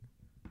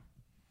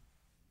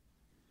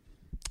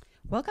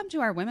Welcome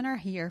to our Women Are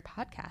Here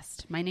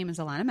podcast. My name is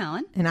Alanna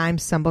Mallon. And I'm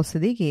Sumbul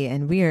Siddiqui,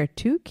 and we are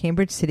two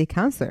Cambridge City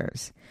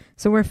Councillors.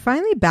 So we're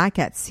finally back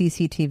at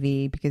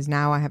CCTV because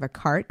now I have a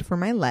cart for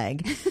my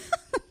leg.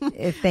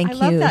 Thank you.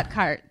 I love that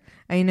cart.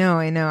 I know.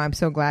 I'm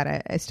so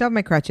glad. I still have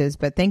my crutches,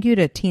 but thank you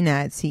to Tina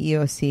at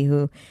CEOC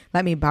who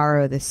let me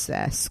borrow this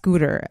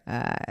scooter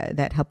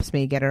that helps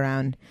me get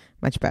around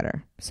much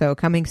better. So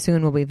coming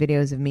soon will be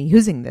videos of me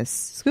using this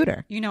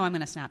scooter. You know I'm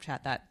going to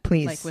Snapchat that.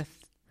 Please. Like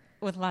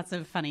with lots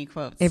of funny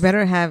quotes. It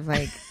better have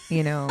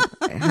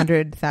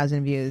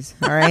 100,000 views.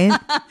 All right.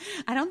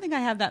 I don't think I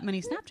have that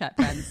many Snapchat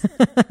friends.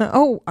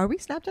 Oh, are we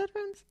Snapchat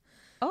friends?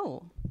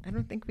 Oh. I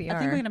don't think we are. I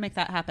think we're going to make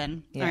that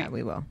happen. Yeah, right.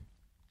 we will.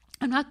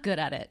 I'm not good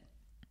at it.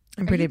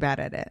 I'm pretty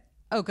bad at it.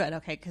 Oh, good.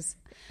 Okay. Because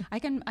I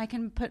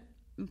can put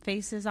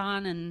faces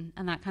on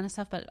and that kind of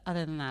stuff. But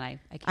other than that, I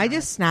can't. I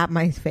just snap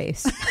my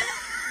face.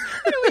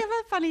 We have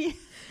a funny...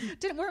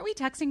 weren't we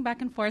texting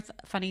back and forth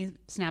funny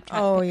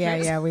Snapchat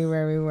pictures? Yeah, we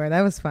were.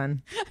 That was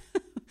fun.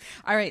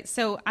 All right,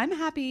 so I'm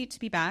happy to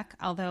be back,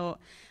 although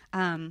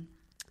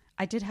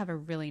I did have a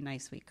really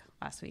nice week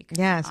last week.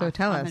 Yeah, so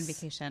tell us. On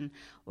vacation.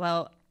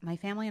 Well, my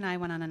family and I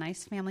went on a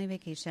nice family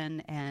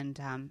vacation, and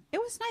it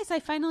was nice. I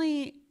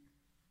finally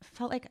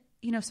felt like,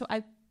 so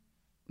I,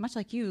 much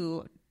like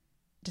you,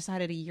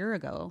 decided a year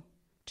ago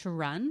to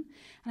run,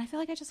 and I feel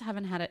like I just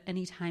haven't had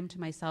any time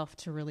to myself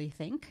to really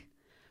think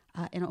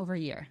in over a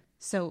year.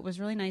 So it was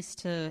really nice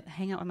to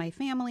hang out with my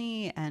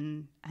family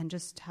and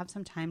just have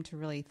some time to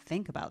really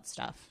think about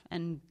stuff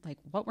and like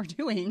what we're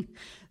doing.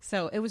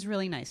 So it was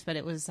really nice, but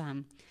it was,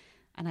 and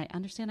I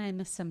understand I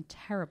missed some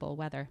terrible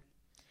weather.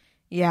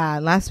 Yeah,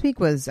 last week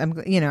was,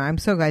 I'm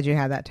so glad you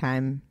had that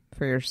time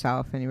for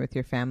yourself and with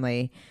your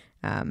family.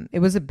 It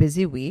was a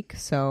busy week,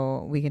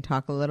 so we can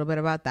talk a little bit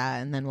about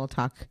that, and then we'll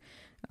talk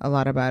a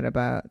lot about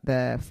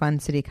the fun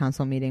city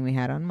council meeting we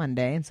had on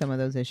Monday and some of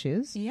those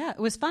issues. Yeah, it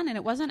was fun, and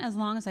it wasn't as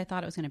long as I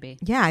thought it was going to be.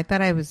 Yeah, I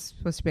thought I was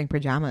supposed to bring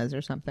pajamas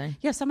or something.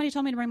 Yeah, somebody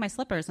told me to bring my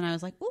slippers, and I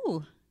was like,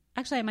 ooh,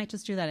 actually, I might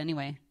just do that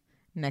anyway.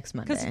 Next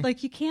Monday.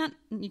 Because you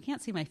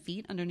can't see my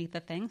feet underneath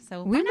the thing,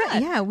 so why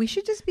not? Yeah, we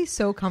should just be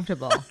so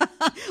comfortable.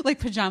 Like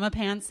pajama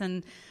pants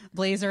and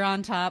blazer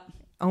on top.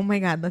 Oh my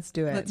God, let's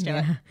do it. Let's do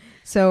it.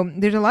 So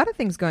there's a lot of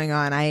things going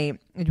on.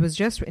 It was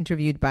just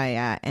interviewed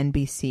by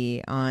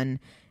NBC on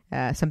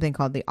something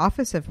called the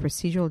Office of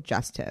Procedural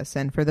Justice.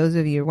 And for those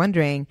of you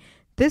wondering,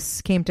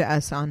 this came to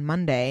us on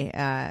Monday.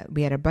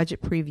 We had a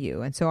budget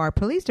preview. And so our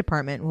police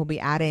department will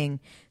be adding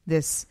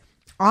this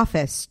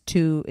office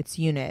to its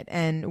unit.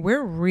 And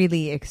we're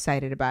really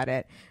excited about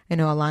it. I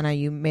know, Alanna,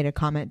 you made a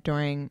comment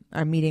during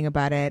our meeting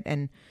about it.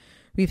 And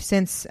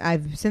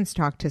I've since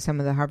talked to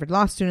some of the Harvard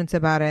Law students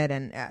about it.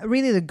 And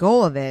really the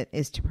goal of it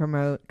is to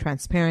promote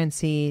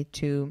transparency,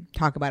 to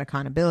talk about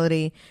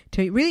accountability,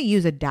 to really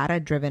use a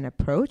data-driven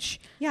approach.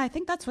 Yeah, I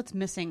think that's what's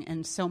missing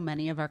in so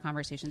many of our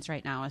conversations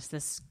right now is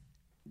this,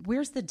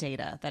 where's the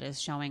data that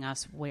is showing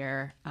us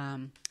where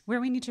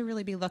we need to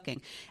really be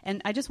looking?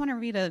 And I just want to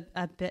read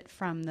a bit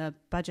from the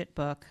budget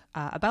book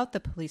about the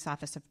Police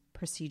Office of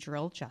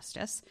Procedural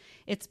Justice.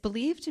 It's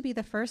believed to be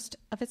the first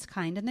of its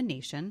kind in the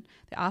nation.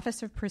 The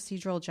Office of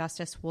Procedural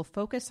Justice will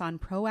focus on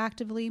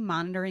proactively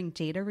monitoring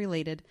data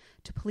related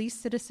to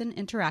police-citizen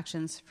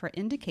interactions for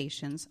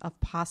indications of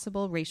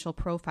possible racial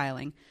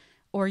profiling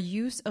or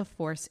use of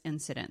force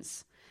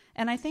incidents.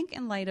 And I think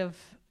in light of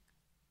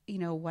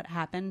what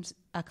happened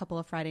a couple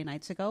of Friday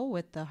nights ago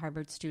with the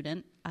Harvard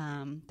student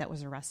that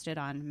was arrested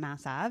on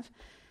Mass Ave,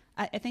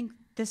 I think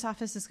this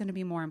office is going to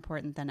be more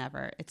important than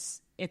ever.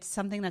 It's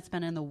something that's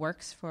been in the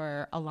works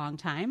for a long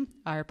time.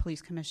 Our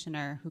police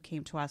commissioner who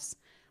came to us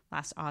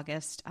last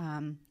August,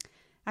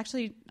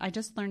 actually, I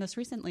just learned this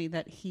recently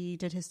that he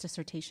did his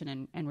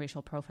dissertation in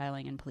racial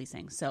profiling in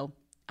policing. So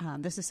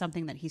this is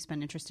something that he's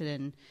been interested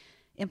in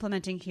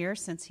implementing here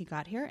since he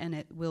got here, and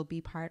it will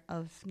be part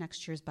of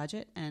next year's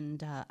budget.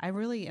 And I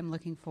really am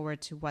looking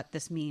forward to what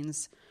this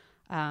means.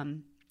 I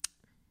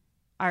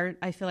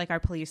feel like our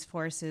police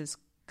force is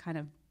kind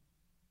of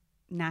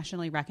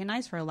nationally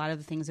recognized for a lot of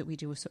the things that we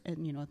do,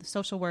 the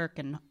social work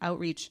and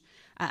outreach.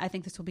 I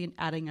think this will be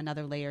adding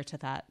another layer to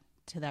that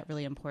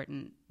really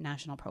important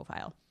national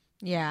profile.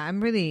 Yeah,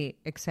 I'm really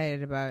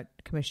excited about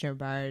Commissioner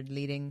Bard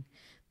leading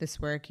this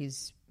work. He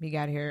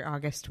got here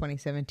August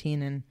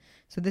 2017, and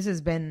so this has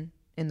been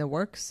in the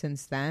works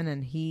since then.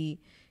 And he's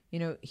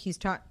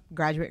taught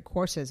graduate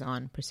courses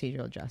on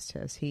procedural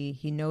justice.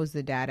 He knows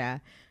the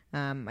data.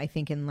 I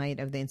think in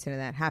light of the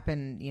incident that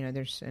happened,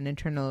 there's an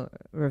internal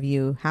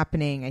review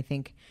happening. I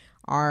think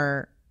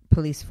our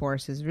police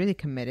force is really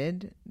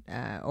committed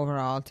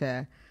overall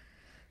to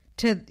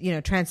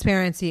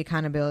transparency,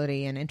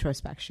 accountability, and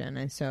introspection.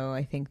 And so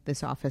I think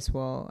this office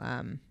will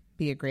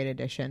be a great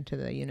addition to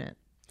the unit.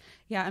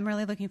 Yeah, I'm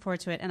really looking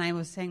forward to it. And I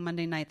was saying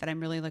Monday night that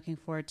I'm really looking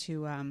forward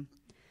to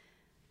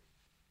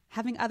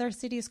having other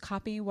cities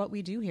copy what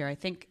we do here. I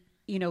think,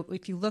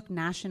 if you look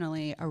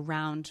nationally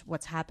around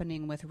what's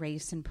happening with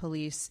race and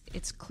police,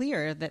 it's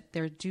clear that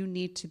there do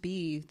need to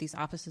be these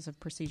offices of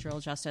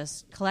procedural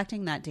justice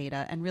collecting that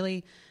data and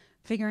really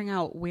figuring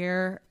out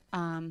where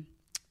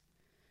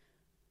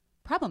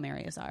problem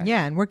areas are.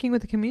 Yeah, and working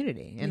with the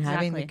community and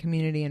having the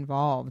community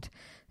involved.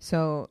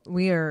 So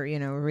we are,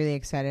 really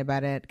excited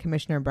about it.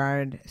 Commissioner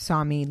Bard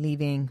saw me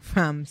leaving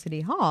from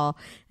City Hall,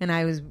 and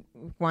I was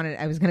going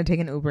to take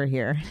an Uber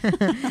here,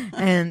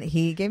 and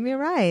he gave me a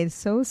ride.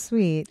 So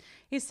sweet.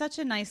 He's such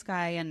a nice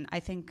guy, and I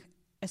think,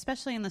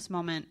 especially in this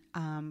moment,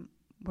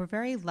 we're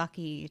very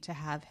lucky to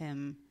have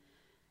him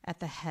at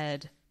the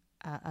head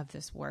of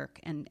this work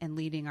and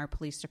leading our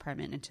police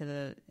department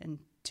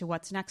into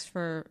what's next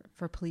for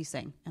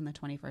policing in the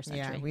 21st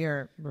century.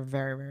 Yeah, we're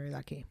very, very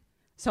lucky.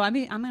 So I'm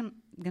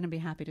going to be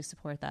happy to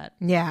support that.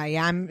 Yeah.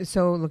 I'm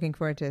so looking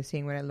forward to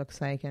seeing what it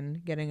looks like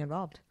and getting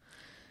involved.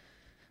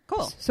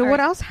 Cool. So what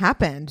else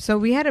happened? So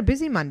we had a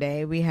busy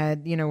Monday. We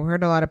had,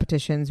 heard a lot of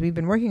petitions. We've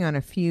been working on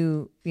a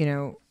few,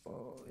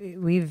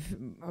 we've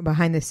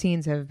behind the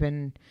scenes have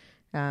been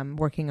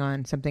working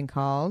on something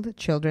called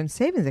children's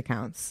savings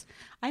accounts.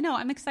 I know.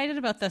 I'm excited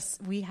about this.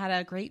 We had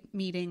a great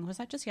meeting. Was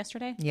that just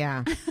yesterday?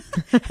 Yeah.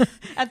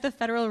 At the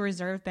Federal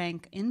Reserve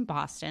Bank in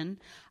Boston,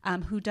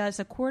 who does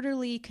a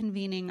quarterly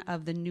convening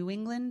of the New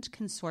England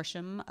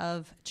Consortium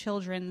of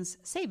Children's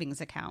Savings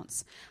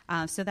Accounts.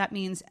 So that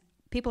means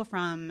people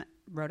from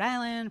Rhode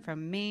Island,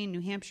 from Maine,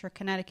 New Hampshire,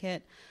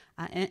 Connecticut,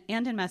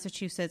 and in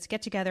Massachusetts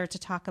get together to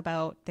talk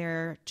about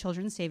their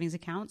children's savings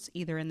accounts,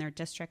 either in their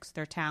districts,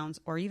 their towns,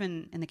 or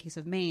even in the case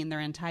of Maine, their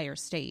entire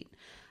state,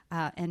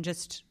 and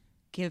just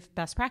give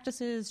best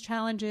practices,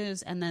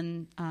 challenges, and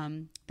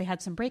then they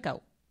had some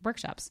breakout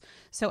workshops.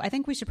 So I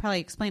think we should probably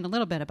explain a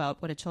little bit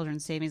about what a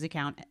children's savings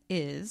account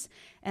is,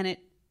 and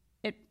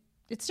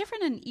it's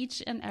different in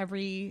each and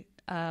every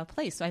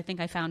place. So I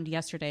think I found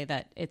yesterday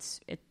that it's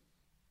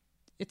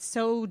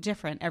so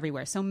different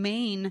everywhere. So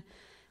Maine,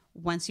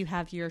 once you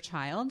have your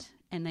child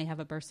and they have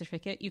a birth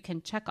certificate, you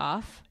can check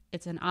off.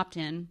 It's an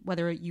opt-in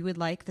whether you would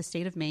like the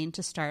state of Maine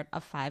to start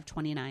a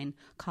 529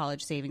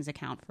 college savings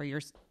account for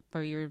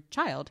your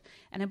child.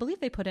 And I believe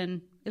they put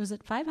in, was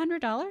it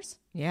 $500?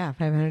 Yeah,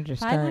 $500 to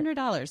start.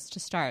 $500 to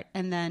start.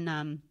 And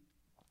then,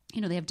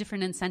 they have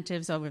different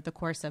incentives over the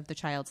course of the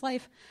child's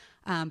life,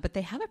 but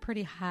they have a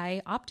pretty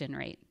high opt-in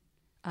rate.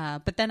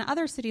 But then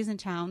other cities and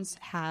towns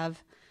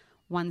have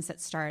ones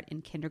that start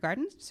in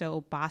kindergarten.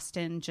 So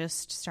Boston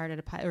just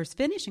started is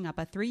finishing up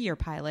a 3-year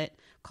pilot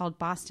called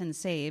Boston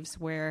Saves,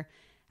 where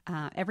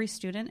every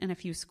student in a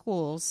few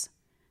schools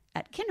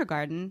at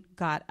kindergarten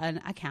got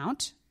an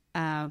account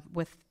and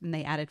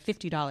they added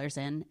 $50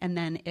 in. And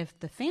then if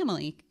the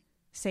family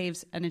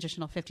saves an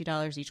additional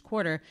 $50 each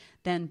quarter,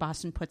 then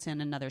Boston puts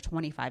in another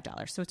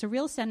 $25. So it's a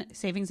real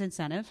savings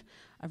incentive,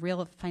 a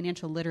real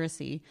financial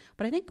literacy.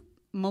 But I think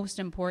most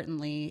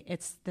importantly,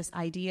 it's this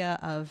idea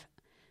of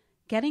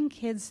getting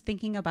kids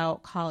thinking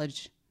about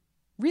college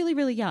really,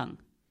 really young.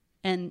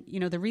 And,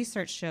 the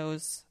research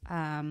shows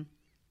that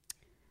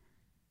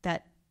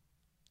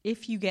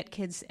if you get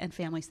kids and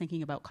families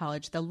thinking about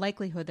college, the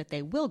likelihood that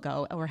they will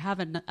go or have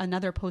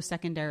another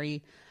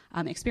post-secondary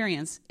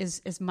experience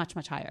is much,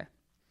 much higher.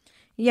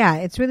 Yeah,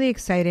 it's really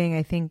exciting.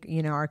 I think,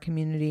 our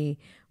community,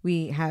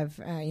 we have,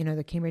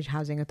 the Cambridge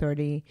Housing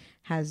Authority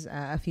has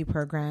a few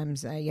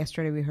programs.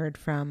 Yesterday we heard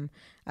from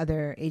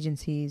other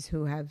agencies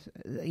who have,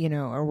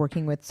 are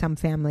working with some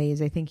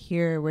families. I think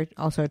here we're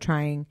also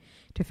trying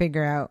to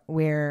figure out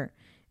where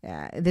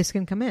this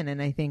can come in.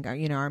 And I think,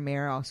 our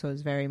mayor also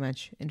is very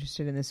much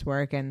interested in this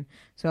work. And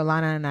so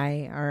Alanna and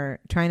I are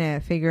trying to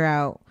figure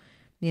out,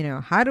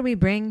 how do we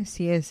bring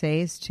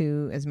CSAs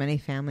to as many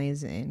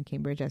families in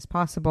Cambridge as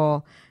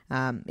possible?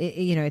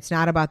 It's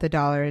not about the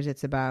dollars.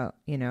 It's about,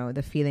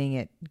 the feeling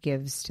it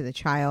gives to the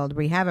child.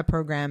 We have a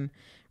program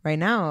right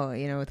now,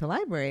 with the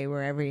library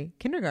where every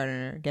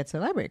kindergartner gets a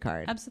library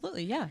card.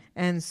 Absolutely. Yeah.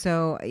 And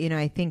so,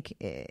 I think,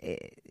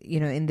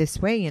 in this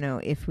way,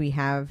 if we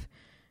have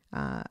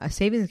a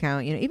savings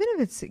account, even if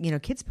it's,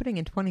 kids putting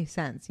in 20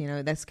 cents,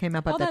 that's came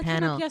up at the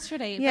panel. Came up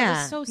yesterday. Yeah. That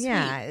was so sweet.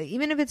 Yeah.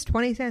 Even if it's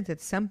 20 cents,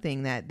 it's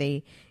something that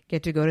they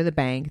get to go to the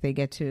bank. They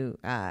get to,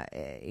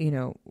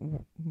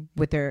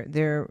 with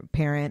their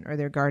parent or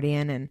their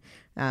guardian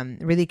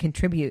and really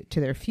contribute to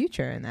their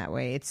future in that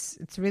way. It's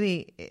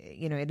really,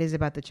 it is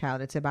about the child.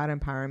 It's about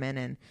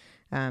empowerment.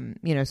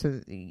 And, so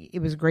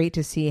it was great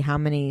to see how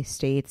many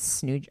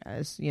states,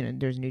 there's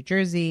New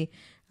Jersey,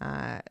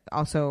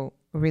 also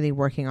really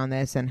working on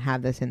this and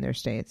have this in their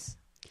states.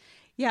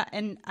 Yeah,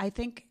 and I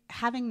think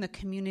having the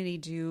community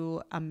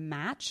do a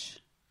match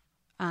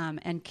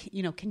and,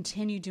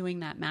 continue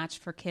doing that match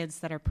for kids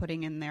that are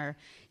putting in their,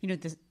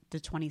 the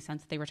 20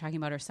 cents that they were talking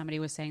about, or somebody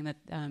was saying that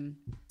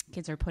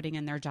kids are putting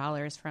in their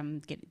dollars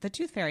from the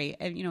Tooth Fairy.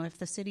 And, if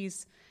the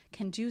cities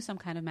can do some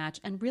kind of match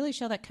and really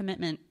show that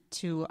commitment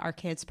to our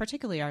kids,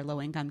 particularly our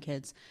low-income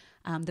kids,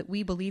 that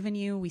we believe in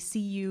you, we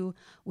see you,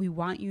 we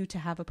want you to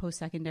have a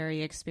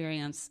post-secondary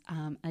experience.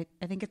 I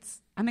think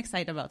I'm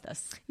excited about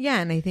this.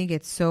 Yeah, and I think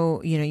it's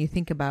so, I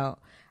think about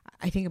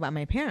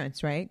my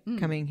parents, right?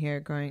 Coming here,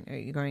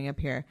 growing up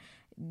here.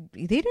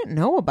 They didn't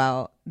know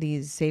about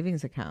these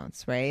savings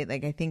accounts, right?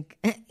 Like, I think,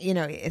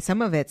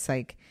 some of it's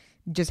like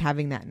just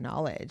having that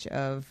knowledge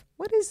of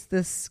what is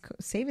this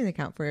savings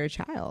account for your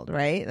child,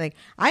 right? Like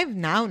I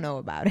now know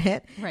about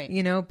it, right?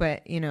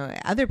 But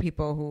other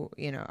people who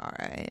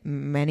are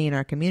many in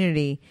our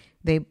community,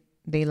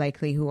 they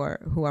likely who are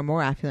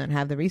more affluent,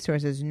 have the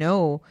resources,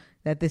 know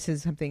that this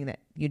is something that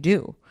you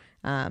do,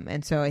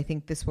 and so I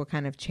think this will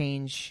kind of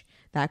change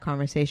that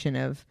conversation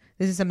of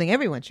this is something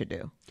everyone should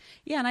do.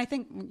 Yeah, and I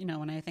think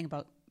when I think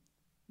about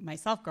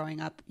myself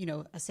growing up,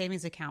 a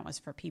savings account was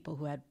for people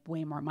who had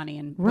way more money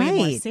and way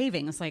more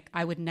savings. Like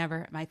I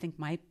think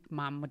my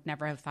mom would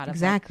never have thought of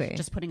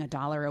just putting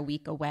 $1 a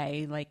week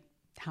away. Like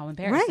how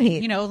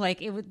embarrassing,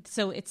 like it would.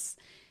 So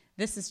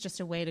this is just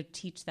a way to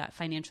teach that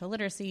financial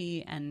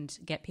literacy and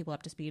get people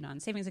up to speed on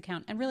savings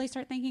account and really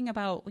start thinking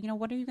about,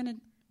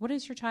 what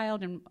is your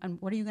child and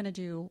what are you going to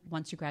do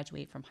once you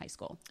graduate from high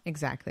school?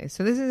 Exactly.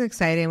 So this is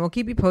exciting. We'll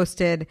keep you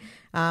posted.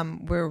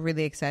 We're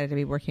really excited to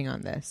be working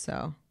on this.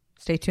 So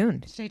stay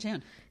tuned.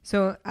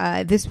 So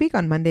this week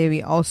on Monday,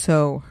 we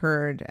also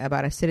heard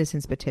about a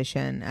citizens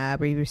petition.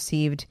 We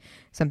received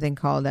something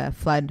called a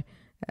flood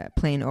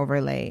plain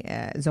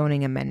overlay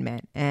zoning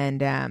amendment.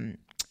 And,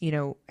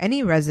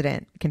 any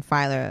resident can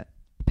file a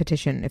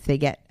petition if they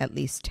get at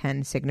least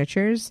 10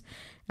 signatures.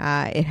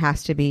 It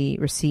has to be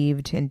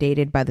received and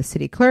dated by the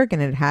city clerk,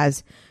 and it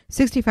has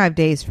 65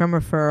 days from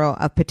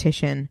referral of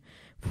petition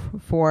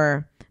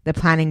for the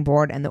planning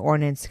board and the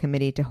ordinance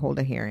committee to hold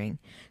a hearing.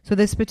 So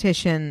this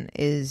petition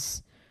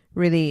is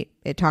really,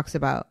 it talks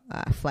about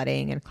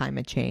flooding and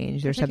climate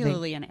change. There's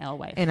particularly in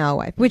Alewife. In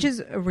Alewife, which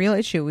is a real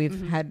issue.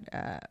 We've had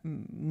a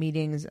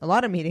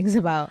lot of meetings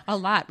about. A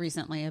lot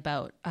recently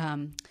about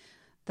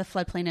the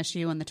floodplain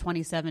issue and the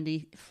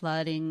 2070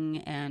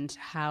 flooding and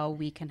how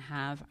we can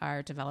have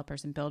our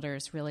developers and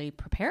builders really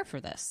prepare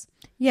for this.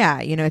 Yeah,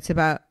 it's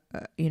about,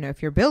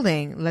 if you're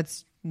building,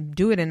 let's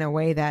do it in a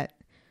way that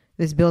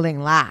this building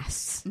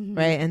lasts,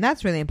 right? And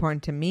that's really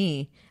important to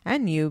me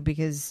and you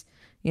because,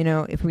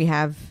 if we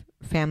have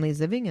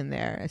families living in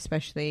there,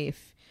 especially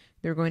if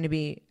they're going to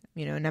be,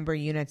 a number of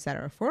units that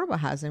are affordable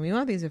housing, we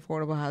want these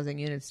affordable housing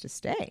units to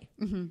stay.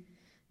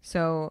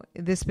 So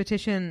this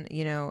petition,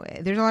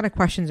 there's a lot of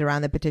questions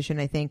around the petition.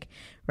 I think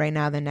right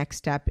now the next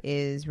step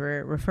is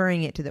we're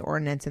referring it to the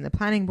ordinance and the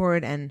planning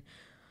board, and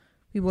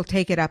we will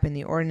take it up in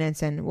the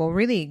ordinance and we'll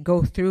really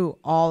go through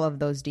all of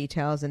those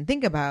details and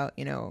think about,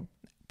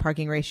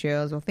 parking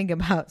ratios. We'll think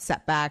about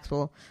setbacks.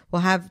 We'll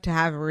have to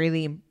have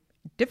really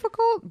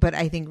difficult, but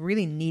I think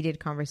really needed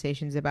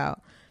conversations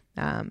about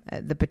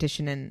the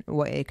petition and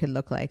what it could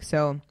look like.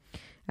 So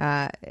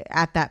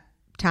at that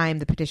time,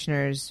 the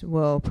petitioners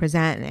will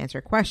present and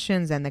answer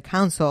questions, and the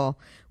council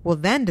will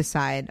then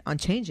decide on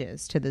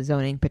changes to the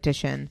zoning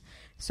petition.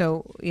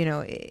 So,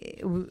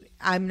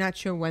 I'm not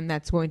sure when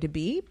that's going to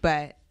be,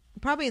 but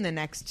probably in the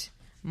next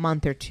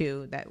month or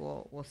two that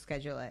we'll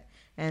schedule it.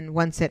 And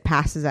once it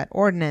passes that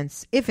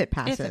ordinance, if it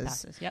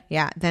passes, yep.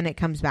 Yeah, then it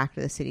comes back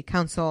to the city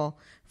council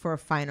for a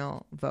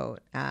final vote.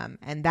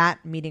 And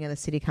that meeting of the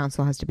city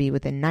council has to be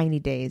within 90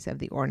 days of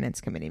the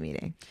ordinance committee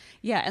meeting.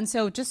 Yeah. And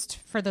so just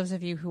for those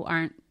of you who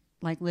aren't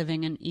like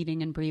living and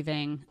eating and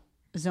breathing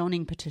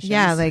zoning petitions.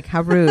 Yeah, like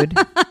how rude.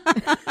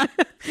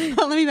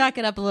 Well, let me back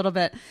it up a little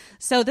bit.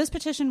 So this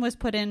petition was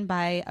put in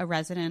by a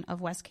resident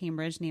of West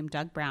Cambridge named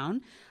Doug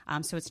Brown.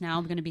 So it's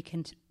now going to be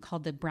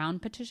called the Brown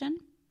petition.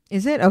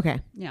 Is it? Okay.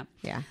 Yeah.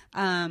 Yeah.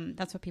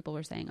 That's what people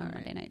were saying on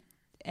Monday night.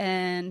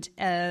 And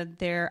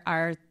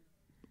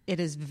it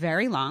is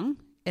very long.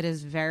 It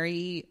is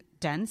very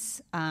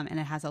dense. And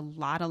it has a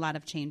lot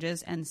of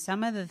changes. And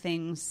some of the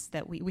things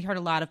that we heard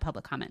a lot of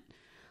public comment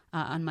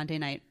on Monday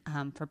night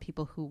for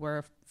people who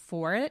were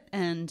for it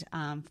and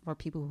for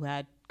people who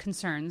had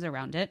concerns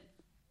around it.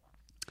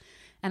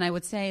 And I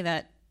would say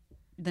that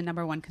the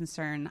number one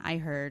concern I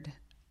heard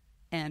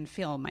and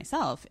feel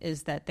myself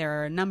is that there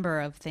are a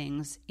number of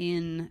things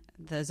in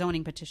the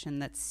zoning petition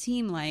that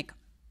seem like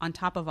on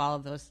top of all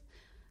of those,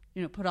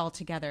 put all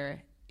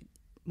together,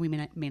 we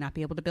may not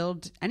be able to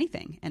build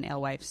anything in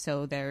Alewife.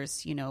 So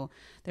there's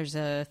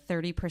a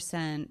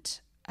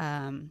 30%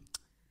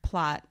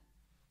 plot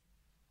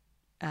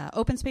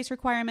open space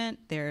requirement.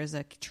 There's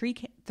a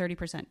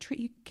 30%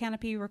 tree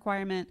canopy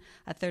requirement,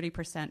 a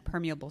 30%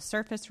 permeable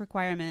surface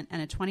requirement,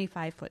 and a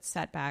 25-foot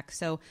setback.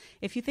 So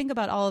if you think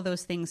about all of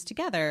those things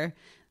together,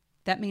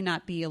 that may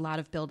not be a lot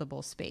of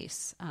buildable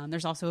space.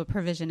 There's also a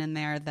provision in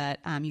there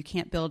that you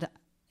can't build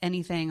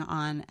anything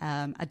on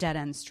a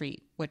dead-end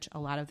street, which a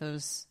lot of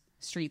those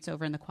streets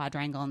over in the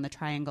quadrangle and the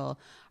triangle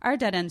are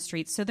dead-end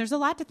streets. So there's a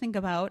lot to think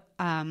about.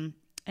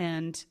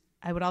 And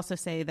I would also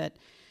say that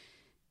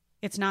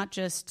it's not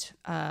just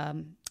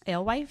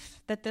Alewife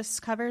that this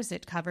covers.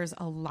 It covers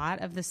a lot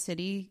of the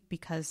city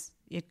because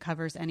it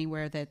covers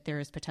anywhere that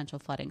there is potential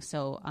flooding.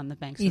 So on the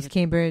banks East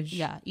Cambridge.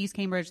 Yeah, East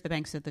Cambridge, the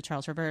banks of the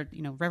Charles River,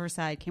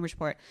 Riverside,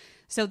 Cambridgeport.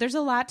 So there's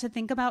a lot to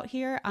think about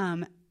here.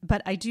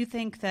 But I do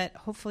think that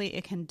hopefully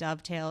it can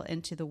dovetail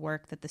into the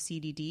work that the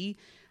CDD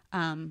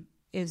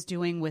is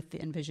doing with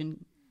the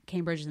Envision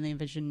Cambridge and the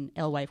Envision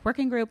Alewife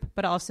Working Group,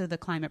 but also the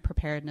climate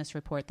preparedness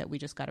report that we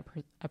just got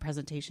a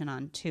presentation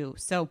on too.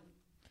 So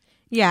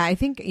Yeah, I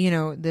think,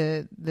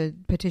 the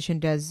petition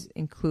does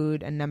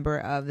include a number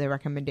of the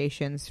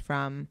recommendations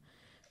from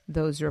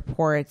those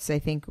reports. I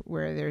think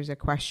where there's a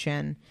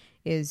question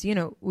is,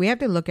 we have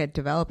to look at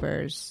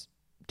developers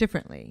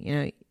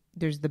differently.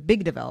 There's the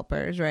big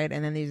developers, right?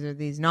 And then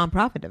these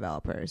nonprofit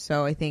developers.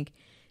 So I think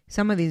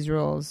some of these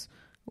rules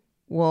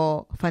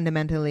will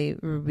fundamentally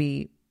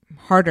be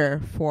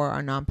harder for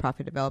our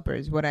nonprofit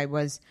developers. What I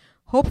was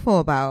hopeful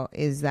about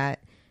is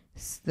that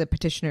the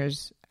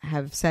petitioners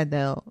have said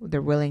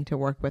they're willing to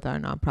work with our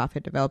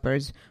nonprofit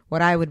developers.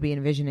 What I would be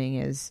envisioning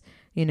is,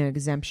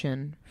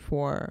 exemption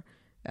for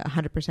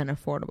 100%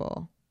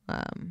 affordable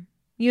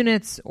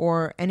units,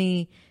 or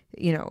any,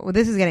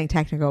 this is getting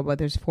technical, but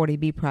there's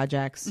 40B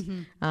projects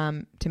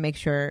to make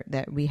sure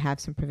that we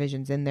have some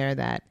provisions in there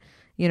that,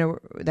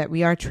 that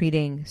we are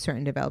treating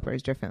certain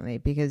developers differently,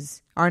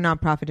 because our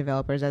nonprofit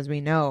developers, as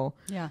we know,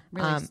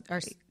 really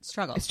are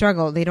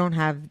struggle. They don't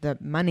have the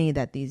money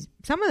that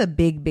some of the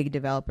big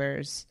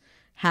developers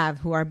have,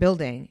 who are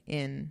building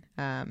in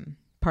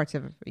parts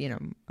of,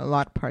 a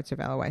lot of parts of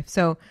LOI.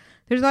 So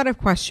there's a lot of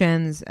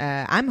questions.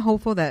 I'm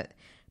hopeful that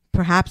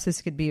perhaps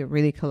this could be a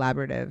really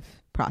collaborative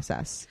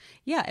process.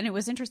 Yeah, and it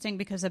was interesting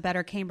because a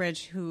Better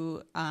Cambridge,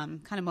 who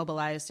kind of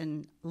mobilized,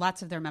 and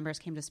lots of their members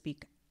came to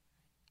speak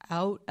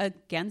out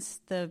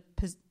against the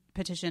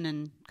petition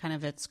in kind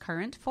of its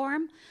current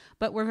form,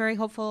 but we're very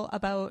hopeful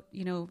about,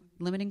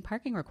 limiting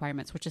parking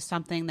requirements, which is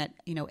something that,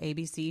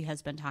 ABC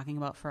has been talking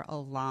about for a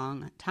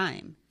long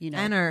time,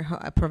 And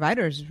our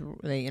providers,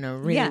 really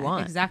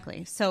want.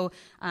 Exactly. So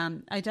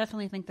I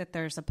definitely think that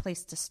there's a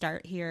place to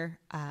start here.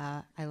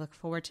 I look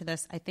forward to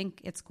this. I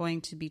think it's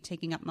going to be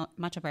taking up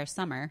much of our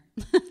summer.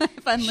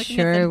 If I'm looking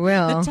at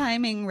the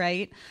timing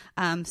right.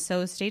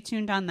 So stay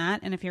tuned on that.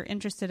 And if you're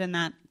interested in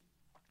that,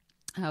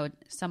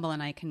 Sumbul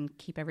and I can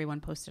keep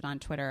everyone posted on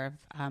Twitter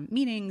of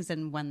meetings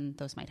and when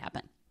those might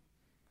happen.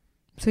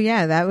 So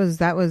yeah, that was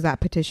that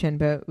petition,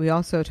 but we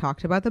also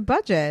talked about the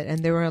budget,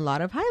 and there were a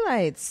lot of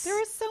highlights. There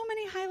were so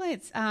many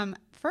highlights.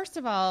 First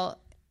of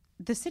all,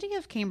 the City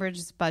of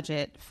Cambridge's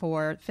budget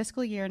for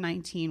fiscal year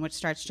 19, which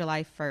starts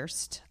July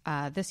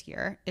 1st this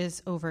year,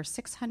 is over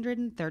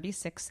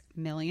 $636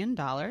 million,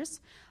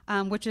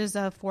 which is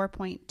a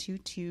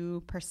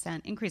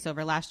 4.22% increase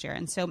over last year.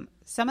 And so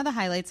some of the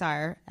highlights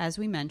are, as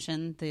we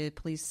mentioned, the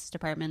police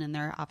department and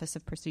their Office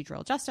of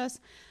Procedural Justice,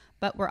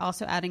 but we're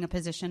also adding a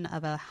position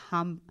of a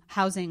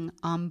housing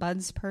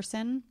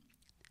ombudsperson.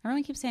 I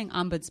really keep saying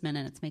ombudsman,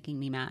 and it's making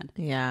me mad.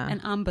 Yeah.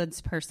 An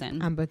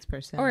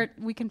ombudsperson. Or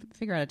we can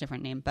figure out a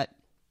different name. But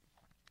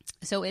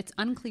so it's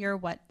unclear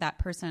what that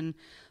person,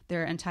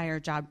 their entire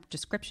job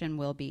description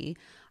will be.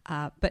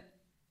 But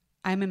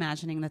I'm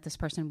imagining that this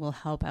person will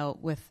help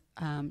out with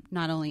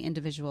not only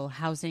individual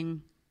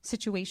housing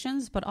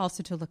situations, but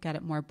also to look at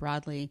it more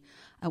broadly.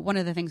 One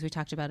of the things we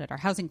talked about at our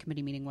housing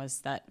committee meeting was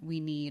that we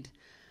need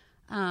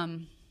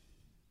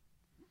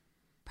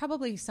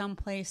probably some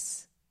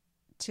place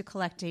to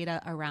collect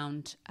data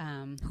around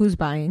who's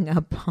buying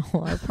up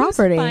all our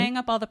property, buying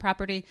up all the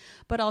property,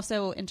 but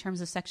also in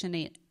terms of Section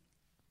 8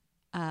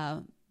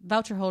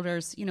 voucher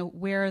holders,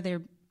 where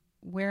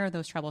are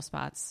those trouble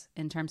spots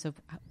in terms of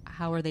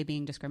how are they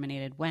being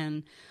discriminated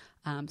when,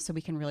 so we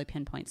can really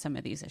pinpoint some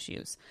of these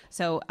issues.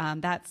 So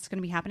that's going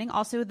to be happening.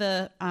 Also,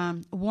 the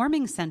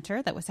warming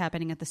center that was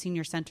happening at the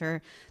senior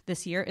center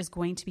this year is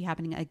going to be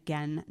happening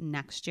again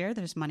next year.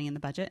 There's money in the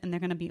budget, and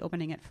they're going to be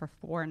opening it for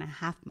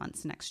 4.5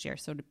 months next year.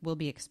 So it will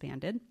be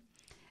expanded.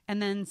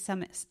 And then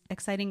some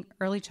exciting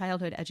early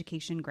childhood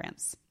education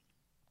grants.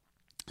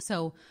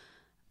 So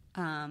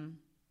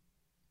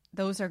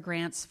those are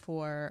grants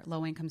for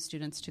low-income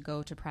students to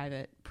go to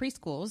private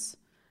preschools,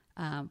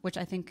 which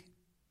I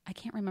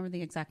can't remember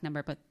the exact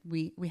number, but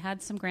we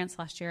had some grants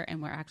last year,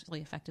 and we're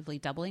actually effectively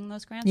doubling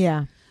those grants.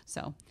 Yeah.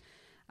 So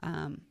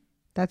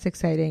that's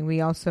exciting. We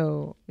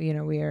also,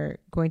 we're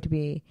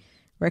currently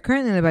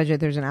in the budget,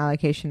 there's an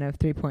allocation of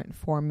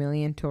 $3.4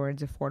 million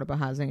towards affordable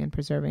housing and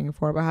preserving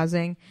affordable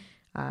housing.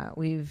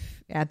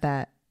 At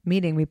that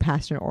meeting, we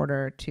passed an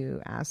order to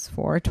ask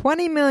for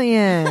 $20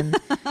 million.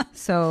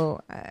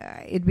 So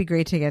it'd be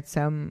great to get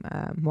some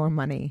more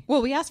money.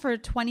 Well, we asked for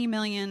 $20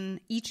 million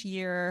each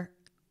year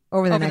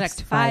over the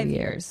next 5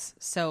 years.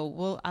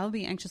 So I'll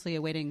be anxiously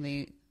awaiting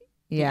the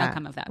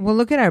outcome of that. Well,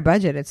 look at our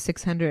budget. It's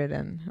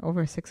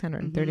over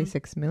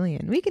 $636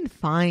 million. We can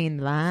find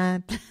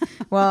that.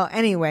 Well,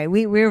 anyway,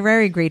 we're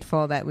very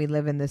grateful that we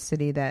live in this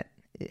city that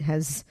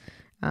has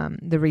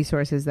the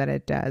resources that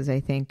it does. I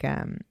think,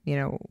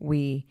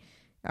 we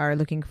are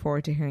looking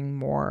forward to hearing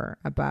more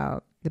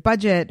about the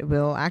budget.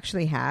 We'll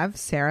actually have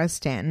Sarah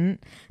Stanton,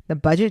 the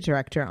budget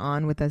director,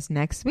 on with us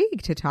next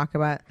week to talk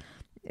about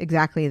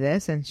exactly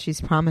this, and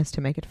she's promised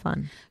to make it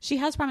fun. She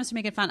has promised to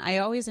make it fun. I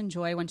always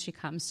enjoy when she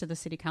comes to the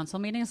city council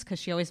meetings because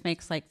she always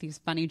makes like these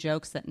funny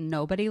jokes that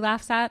nobody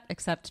laughs at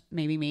except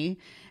maybe me,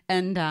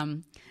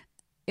 and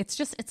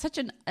it's such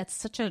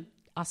an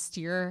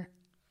austere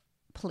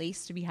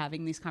place to be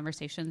having these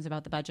conversations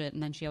about the budget,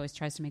 and then she always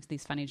tries to make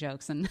these funny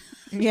jokes. And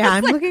yeah,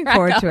 I'm looking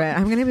forward to it.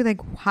 I'm going to be like,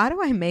 how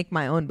do I make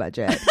my own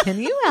budget? Can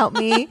you help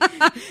me?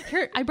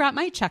 Here, I brought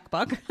my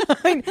checkbook.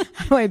 How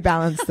do I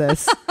balance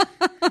this?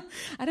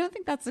 I don't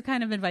think that's the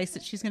kind of advice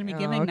that she's going to be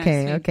giving next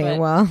week. Okay,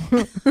 well,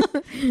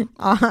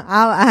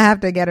 I'll have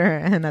to get her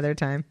another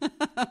time.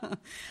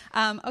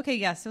 Okay,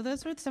 yeah. So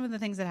those were some of the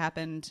things that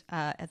happened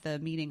at the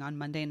meeting on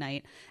Monday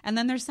night, and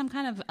then there's some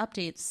kind of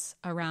updates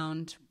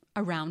around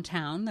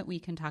town that we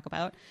can talk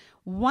about.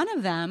 One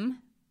of them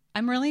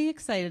I'm really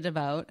excited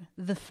about,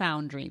 the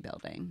Foundry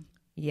building.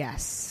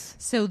 Yes.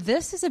 So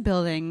this is a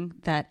building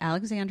that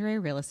Alexandria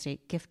Real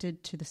Estate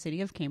gifted to the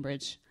city of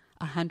Cambridge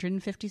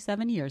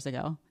 157 years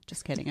ago.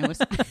 Just kidding. It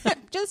was it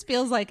just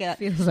feels like it.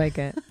 Feels like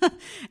it.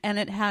 And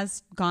it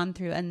has gone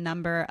through a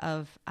number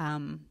of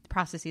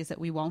processes that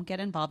we won't get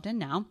involved in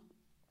now.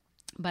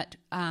 But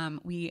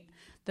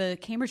the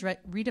Cambridge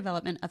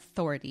Redevelopment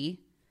Authority,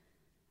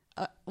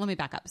 let me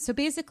back up. So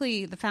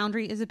basically, the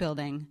Foundry is a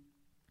building.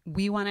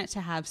 We want it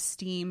to have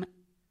STEAM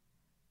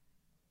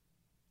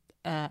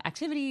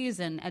activities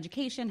and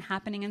education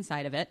happening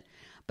inside of it,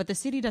 but the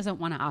city doesn't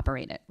want to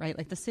operate it, right?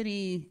 Like the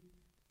city,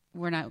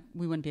 we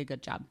wouldn't be a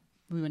good job.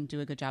 We wouldn't do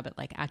a good job at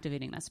like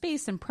activating that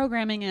space and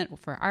programming it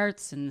for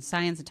arts and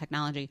science and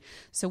technology.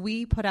 So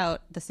the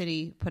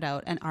city put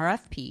out an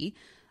RFP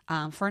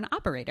for an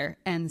operator.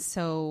 And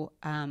so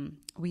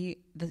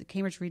the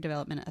Cambridge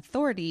Redevelopment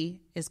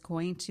Authority is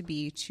going to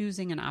be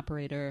choosing an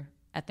operator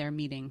at their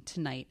meeting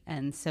tonight.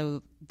 And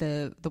so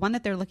the one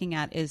that they're looking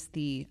at is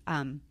the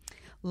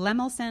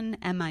Lemelson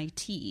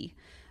MIT.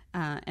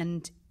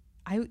 And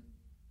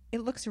it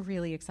looks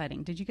really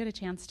exciting. Did you get a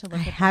chance to look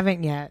at it? I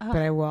haven't yet, but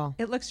I will.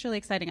 It looks really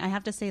exciting. I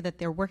have to say that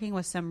they're working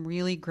with some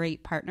really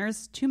great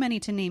partners, too many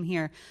to name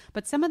here.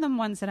 But some of the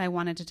ones that I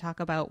wanted to talk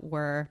about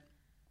were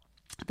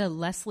the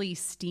Leslie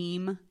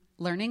STEAM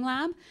Learning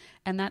Lab.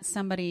 And that's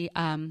somebody,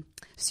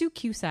 Sue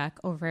Cusack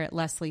over at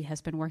Leslie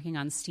has been working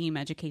on STEAM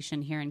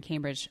education here in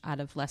Cambridge out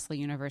of Leslie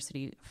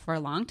University for a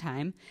long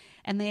time.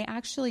 And they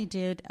actually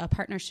did a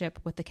partnership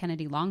with the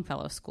Kennedy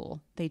Longfellow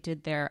School. They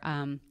did their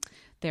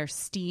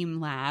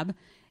STEAM lab,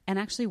 and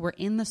actually were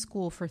in the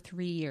school for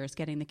 3 years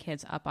getting the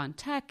kids up on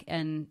tech.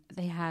 And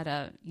they had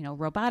a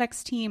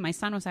robotics team. My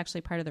son was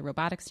actually part of the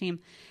robotics team.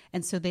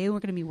 And so they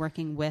were going to be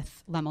working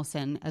with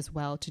Lemelson as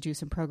well to do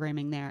some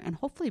programming there and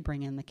hopefully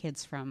bring in the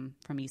kids from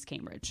East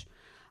Cambridge.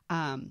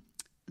 The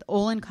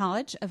Olin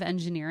College of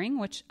Engineering,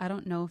 which I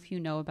don't know if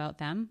you know about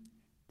them.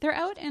 They're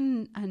out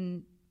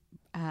in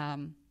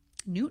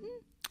Newton.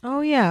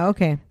 Oh, yeah.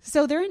 Okay.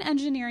 So they're an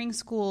engineering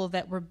school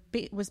that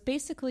was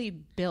basically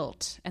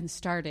built and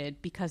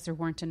started because there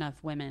weren't enough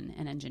women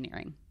in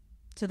engineering.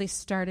 So they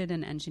started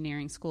an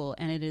engineering school,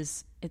 and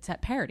it's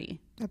at parity.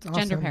 That's awesome.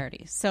 Gender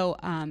parity. So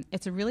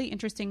it's a really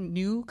interesting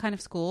new kind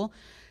of school,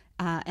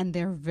 and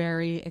they're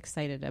very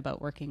excited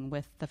about working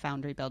with the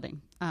Foundry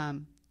building.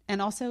 And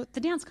also the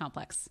dance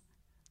complex.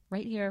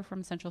 Right here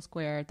from Central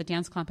Square, the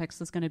dance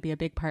complex is going to be a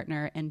big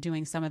partner in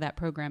doing some of that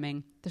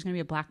programming. There's going to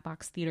be a black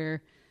box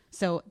theater.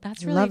 So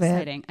that's really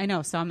exciting. I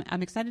know. So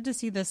I'm excited to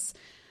see this.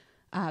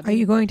 Are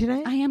you going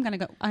tonight? I am going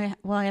to go. I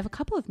have a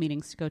couple of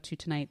meetings to go to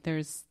tonight.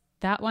 There's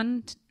that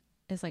one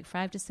is like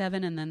 5 to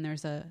 7. And then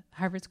there's a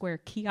Harvard Square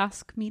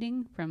kiosk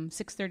meeting from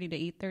 6:30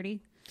 to 8:30.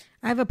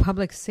 I have a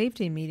public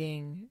safety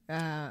meeting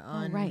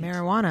on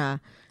marijuana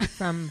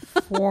from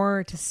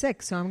 4 to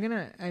 6.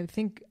 So I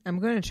think I'm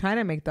going to try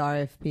to make the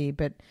RFP,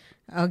 but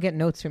I'll get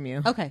notes from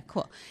you. Okay,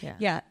 cool.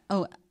 Yeah.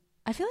 Oh,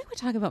 I feel like we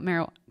talk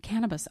about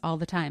cannabis all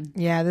the time.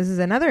 Yeah, this is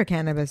another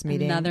cannabis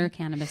meeting.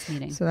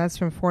 So that's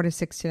from 4 to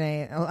 6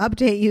 today. I'll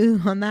update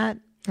you on that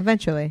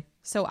eventually.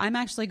 So I'm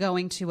actually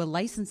going to a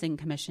licensing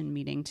commission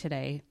meeting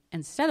today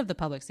instead of the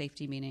public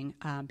safety meeting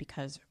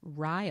because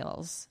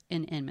Ryles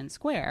in Inman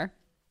Square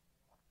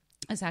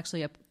is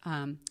actually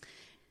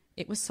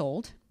it was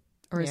sold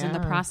or is in the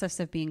process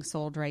of being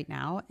sold right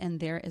now.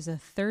 And there is a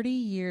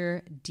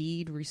 30-year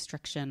deed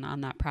restriction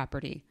on that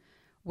property,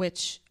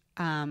 which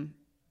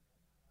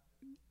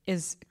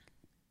is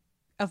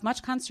of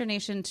much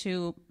consternation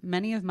to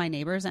many of my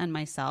neighbors and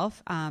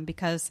myself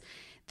because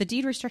the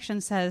deed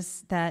restriction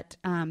says that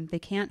they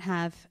can't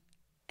have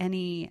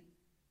any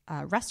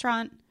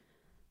restaurant,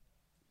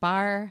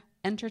 bar,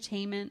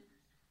 entertainment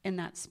in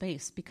that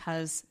space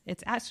because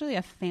it's actually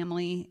a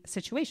family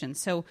situation.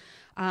 So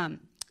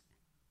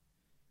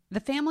the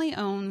family that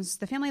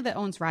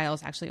owns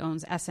Ryles actually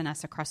owns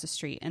S&S across the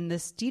street. And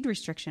this deed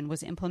restriction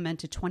was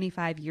implemented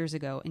 25 years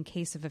ago in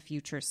case of a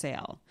future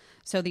sale.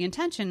 So the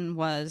intention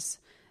was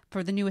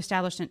for the new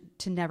establishment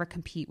to never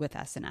compete with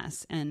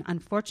S&S. And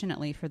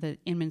unfortunately for the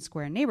Inman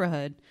Square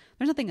neighborhood,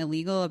 there's nothing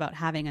illegal about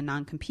having a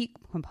non-compete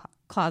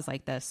clause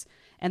like this.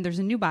 And there's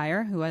a new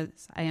buyer who,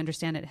 as I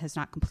understand it, has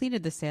not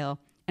completed the sale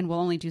and will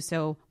only do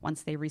so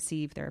once they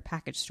receive their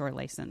package store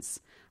license,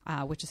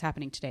 which is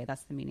happening today.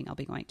 That's the meeting I'll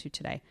be going to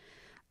today.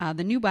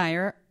 The new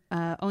buyer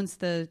owns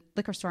the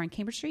liquor store on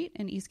Cambridge Street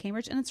in East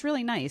Cambridge, and it's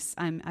really nice.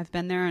 I've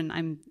been there,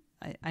 and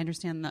I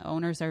understand the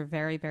owners are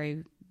very,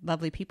 very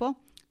lovely people.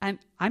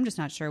 I'm just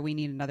not sure we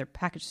need another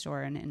package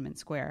store in Inman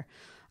Square.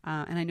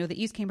 And I know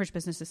the East Cambridge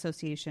Business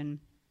Association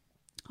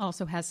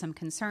also has some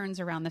concerns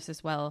around this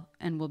as well,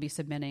 and will be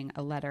submitting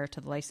a letter to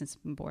the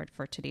licensing board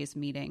for today's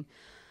meeting.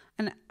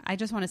 And I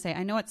just want to say,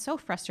 I know it's so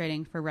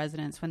frustrating for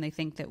residents when they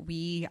think that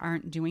we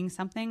aren't doing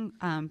something.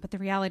 But the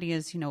reality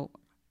is,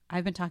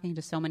 I've been talking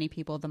to so many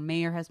people. The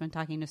mayor has been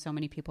talking to so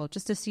many people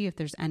just to see if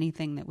there's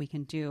anything that we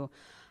can do.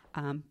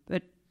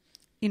 But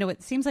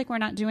it seems like we're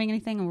not doing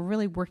anything, and we're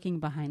really working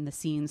behind the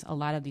scenes a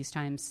lot of these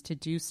times to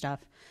do stuff.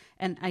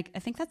 And I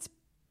think that's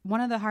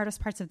one of the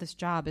hardest parts of this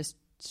job, is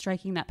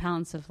striking that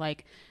balance of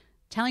like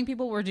telling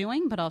people what we're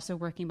doing, but also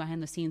working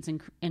behind the scenes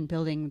and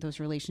building those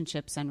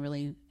relationships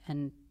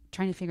and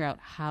trying to figure out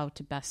how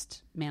to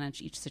best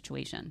manage each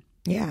situation.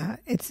 Yeah,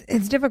 it's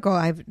difficult.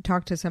 I've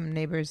talked to some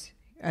neighbors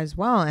as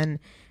well, and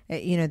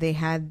they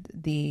had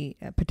the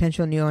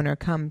potential new owner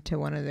come to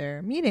one of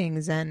their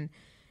meetings, and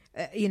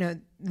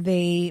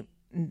they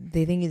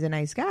think he's a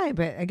nice guy,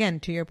 but again,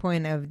 to your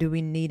point of, do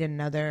we need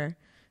another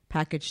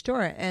package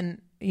store?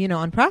 And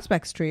on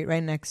Prospect Street,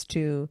 right next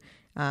to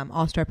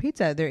All Star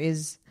Pizza, there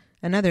is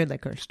another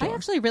liquor store. I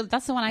actually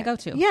that's the one I go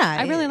to. Yeah,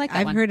 I really like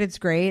that one. I've heard it's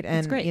great, and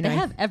it's great. They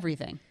have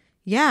everything.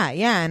 Yeah,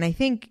 and I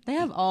think they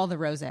have all the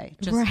rosé.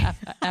 Just right.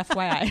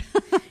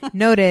 FYI.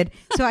 Noted.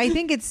 So I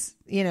think it's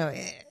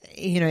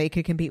it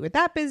could compete with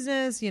that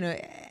business.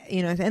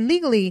 And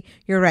legally,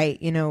 you're right.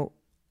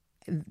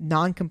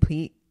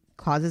 Non-complete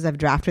clauses. I've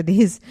drafted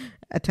these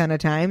a ton of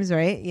times.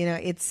 Right.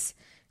 It's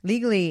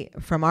legally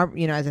from our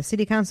as a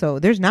city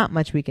council, there's not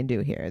much we can do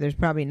here. There's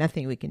probably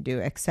nothing we can do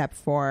except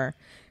for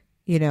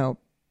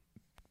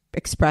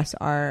express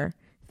our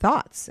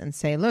thoughts and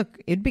say, look,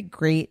 it'd be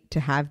great to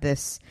have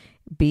this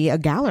be a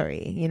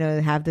gallery,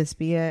 have this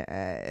be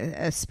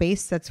a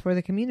space that's for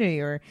the community,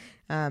 or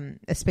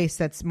a space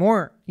that's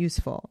more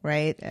useful,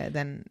 right,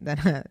 than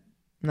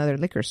another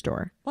liquor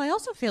store. Well, I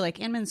also feel like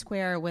Inman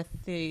Square, with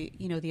the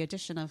the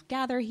addition of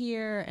Gather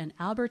Here and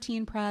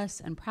Albertine Press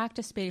and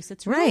Practice Space,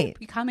 it's really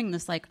becoming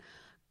this like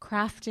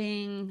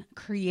crafting,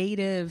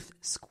 creative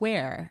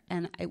square,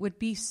 and it would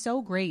be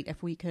so great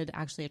if we could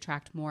actually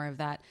attract more of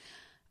that,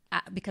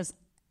 because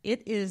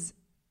it is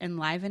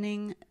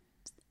enlivening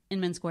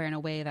Inman Square in a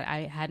way that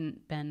I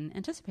hadn't been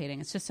anticipating.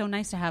 It's just so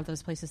nice to have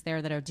those places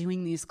there that are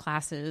doing these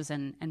classes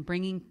and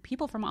bringing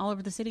people from all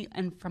over the city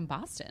and from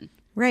Boston.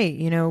 Right.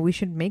 We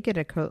should make it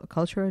a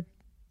cultural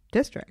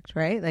district,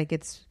 right? Like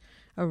it's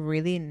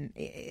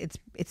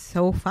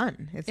so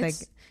fun. It's like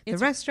the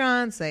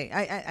restaurants. Like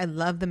I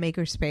love the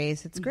maker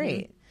space. It's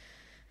great.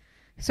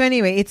 So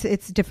anyway,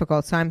 it's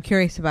difficult. So I'm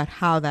curious about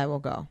how that will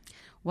go.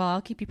 Well,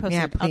 I'll keep you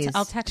posted. Yeah, please.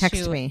 I'll text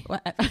you me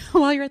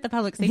while you're at the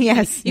public safety.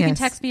 Yes, you can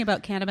text me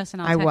about cannabis,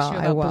 and I'll text you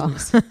about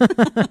booze.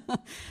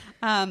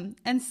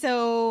 And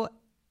so,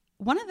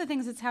 one of the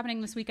things that's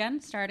happening this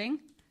weekend, starting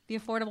the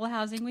Affordable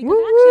Housing Week of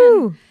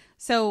Action.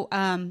 So,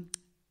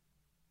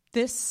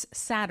 this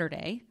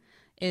Saturday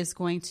is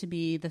going to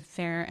be the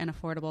Fair and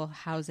Affordable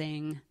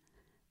Housing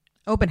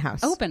open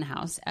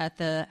house at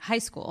the high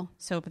school.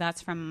 So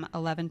that's from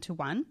 11 to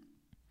 1.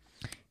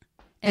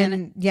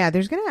 And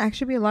there's going to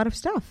actually be a lot of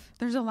stuff.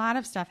 There's a lot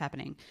of stuff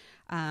happening.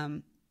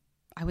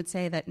 I would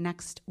say that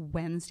next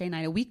Wednesday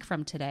night, a week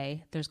from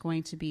today, there's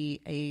going to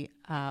be a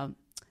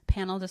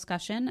panel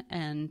discussion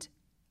and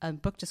a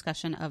book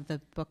discussion of the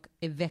book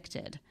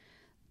Evicted.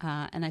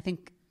 And I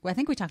think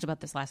we talked about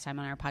this last time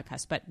on our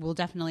podcast, but we'll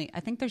definitely, I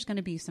think there's going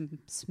to be some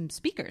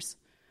speakers,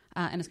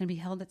 and it's going to be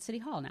held at City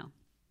Hall now.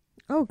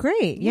 Oh,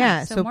 great.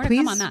 Yeah. So more please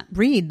to come on that.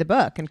 Read the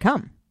book and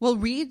come. Well,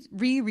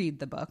 reread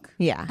the book.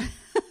 Yeah.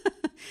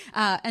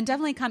 And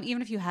definitely come,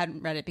 even if you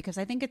hadn't read it, because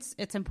I think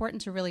it's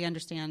important to really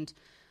understand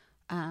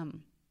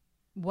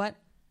what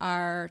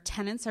our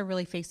tenants are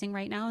really facing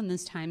right now in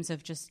these times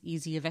of just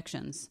easy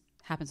evictions.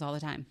 Happens all the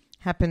time.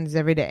 Happens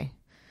every day.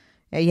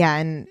 Yeah,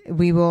 and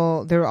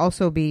we'll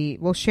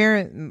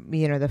share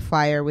the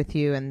flyer with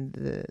you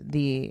and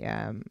the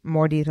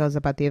more details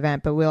about the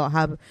event, but we'll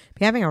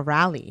be having a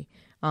rally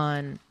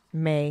on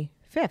May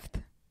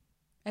 5th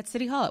at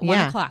City Hall at 1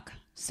 o'clock.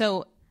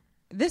 So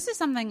this is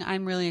something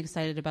I'm really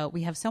excited about.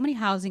 We have so many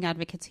housing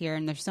advocates here,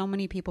 and there's so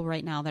many people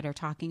right now that are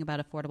talking about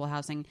affordable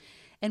housing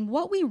and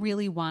what we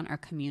really want our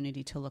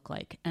community to look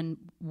like and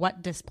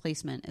what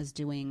displacement is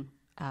doing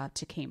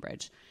to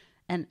Cambridge.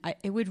 And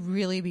it would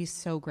really be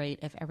so great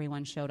if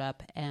everyone showed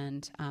up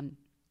and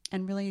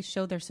really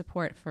showed their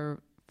support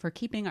for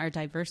keeping our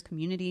diverse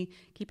community,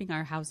 keeping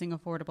our housing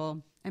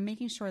affordable, and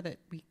making sure that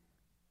we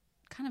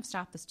kind of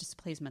stop this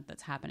displacement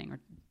that's happening, or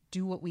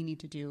do what we need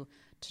to do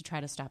to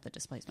try to stop the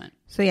displacement.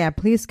 So yeah,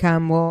 please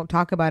come. We'll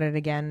talk about it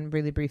again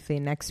really briefly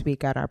next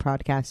week on our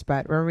podcast,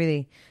 but we're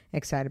really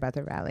excited about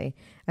the rally.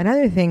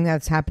 Another thing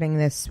that's happening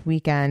this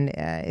weekend,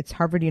 it's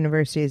Harvard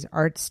University's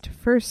Arts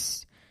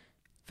First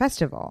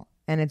Festival,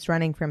 and it's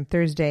running from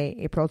Thursday,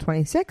 April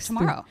 26th.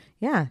 Tomorrow.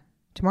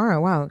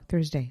 Tomorrow. Wow,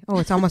 Thursday. Oh,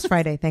 it's almost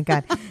Friday, thank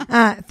God.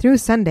 Through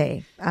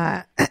Sunday.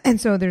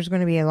 And so there's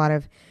going to be a lot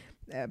of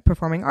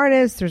performing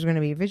artists. There's going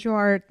to be visual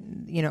art,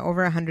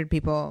 over 100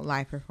 people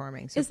live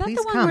performing. So is that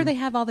the one where they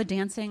have all the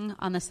dancing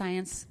on the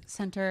Science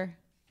Center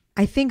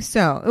I think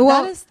so.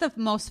 Well, that is the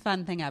most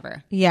fun thing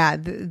ever. Yeah,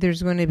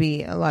 there's going to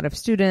be a lot of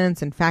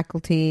students and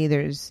faculty.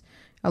 There's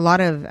a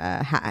lot of,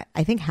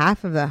 I think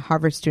half of the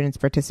Harvard students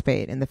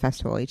participate in the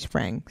festival each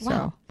spring. Wow.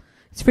 So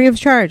it's free of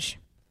charge.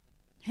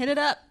 Hit it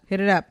up. Hit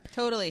it up.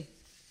 Totally.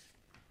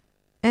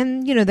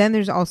 And, then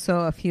there's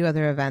also a few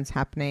other events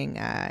happening.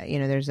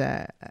 There's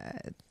a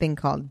thing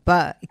called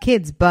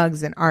Kids,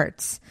 Bugs, and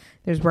Arts.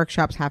 There's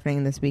workshops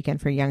happening this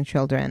weekend for young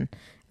children.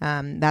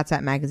 That's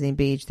at Magazine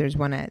Beach. There's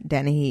one at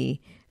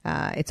Dennehy.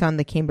 It's on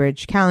the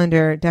Cambridge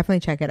calendar. Definitely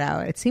check it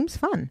out. It seems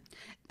fun.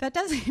 That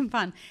does seem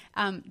fun.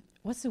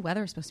 What's the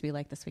weather supposed to be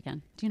like this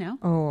weekend? Do you know?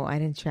 Oh, I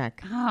didn't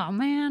check. Oh,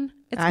 man.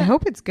 I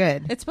hope it's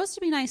good. It's supposed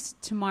to be nice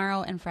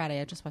tomorrow and Friday.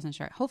 I just wasn't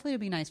sure. Hopefully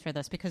it'll be nice for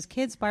this because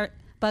kids,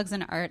 bugs,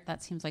 and art,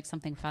 that seems like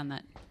something fun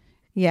that...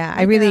 Yeah,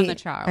 I really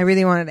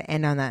wanted to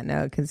end on that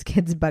note because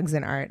kids, bugs,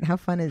 and art. How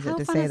fun is it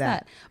to say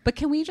that? But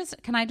can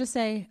I just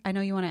say, I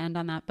know you want to end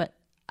on that, but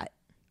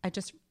I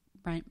just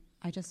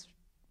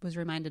was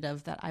reminded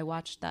of that. I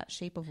watched that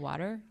Shape of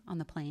Water on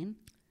the plane.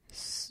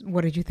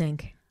 What did you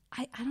think?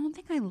 I don't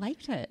think I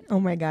liked it. Oh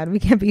my God, we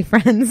can't be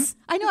friends.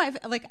 I know.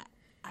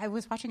 I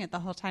was watching it the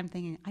whole time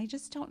thinking, I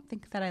just don't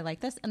think that I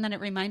like this. And then it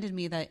reminded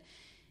me that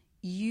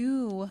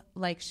you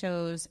like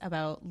shows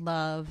about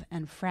love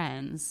and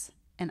friends.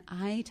 And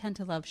I tend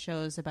to love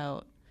shows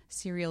about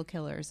serial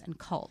killers and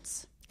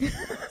cults.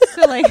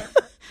 So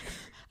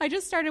I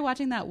just started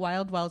watching that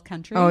Wild Wild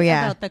Country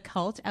about the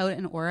cult out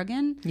in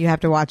Oregon. You have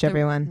to watch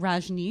everyone.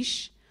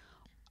 Rajneesh.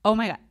 Oh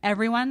my God.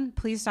 Everyone,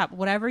 please stop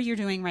whatever you're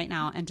doing right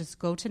now and just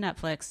go to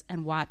Netflix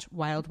and watch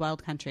Wild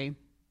Wild Country.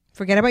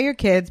 Forget about your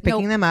kids,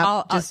 picking them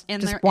up. Just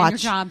watch. Your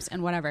jobs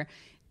and whatever.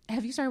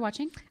 Have you started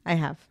watching? I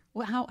have.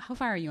 Well, how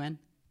far are you in?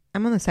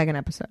 I'm on the second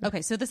episode.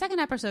 Okay, so the second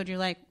episode, you're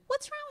like,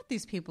 what's wrong with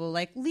these people?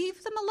 Like,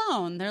 leave them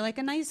alone. They're like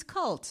a nice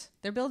cult.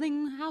 They're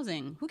building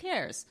housing. Who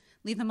cares?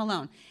 Leave them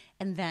alone.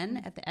 And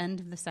then at the end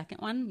of the second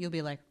one, you'll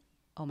be like,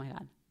 oh my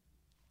God.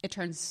 It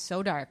turns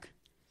so dark.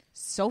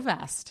 So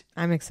fast.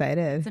 I'm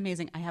excited. It's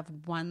amazing. I have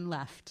one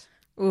left.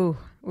 Ooh,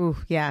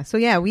 yeah. So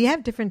yeah, we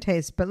have different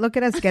tastes, but look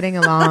at us getting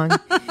along,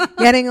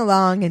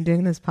 and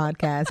doing this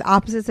podcast.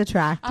 Opposites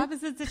attract.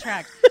 Opposites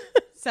attract.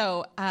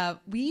 So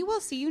we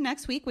will see you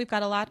next week. We've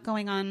got a lot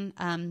going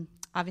on.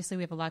 Obviously,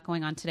 we have a lot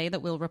going on today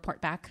that we'll report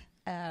back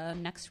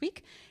next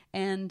week.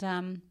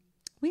 And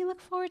we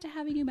look forward to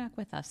having you back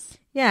with us.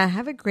 Yeah,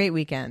 have a great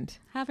weekend.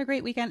 Have a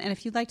great weekend. And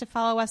if you'd like to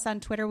follow us on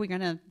Twitter, we're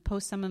going to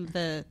post some of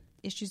the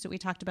issues that we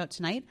talked about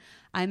tonight.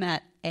 I'm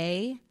at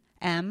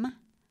A.M.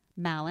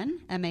 Mallon,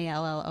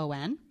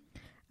 Mallon.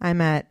 I'm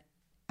at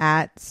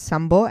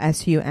Sumbul,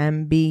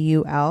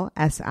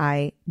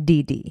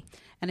 SUMBULSIDD.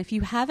 And if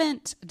you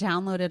haven't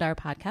downloaded our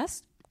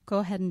podcast, go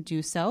ahead and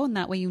do so. And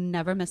that way you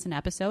never miss an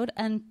episode.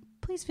 And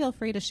please feel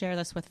free to share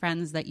this with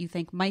friends that you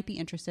think might be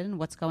interested in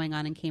what's going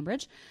on in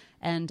Cambridge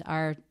and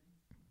our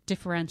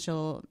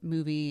differential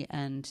movie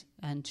and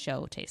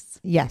show tastes.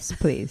 Yes,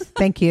 please.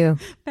 Thank you.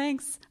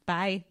 Thanks.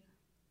 Bye.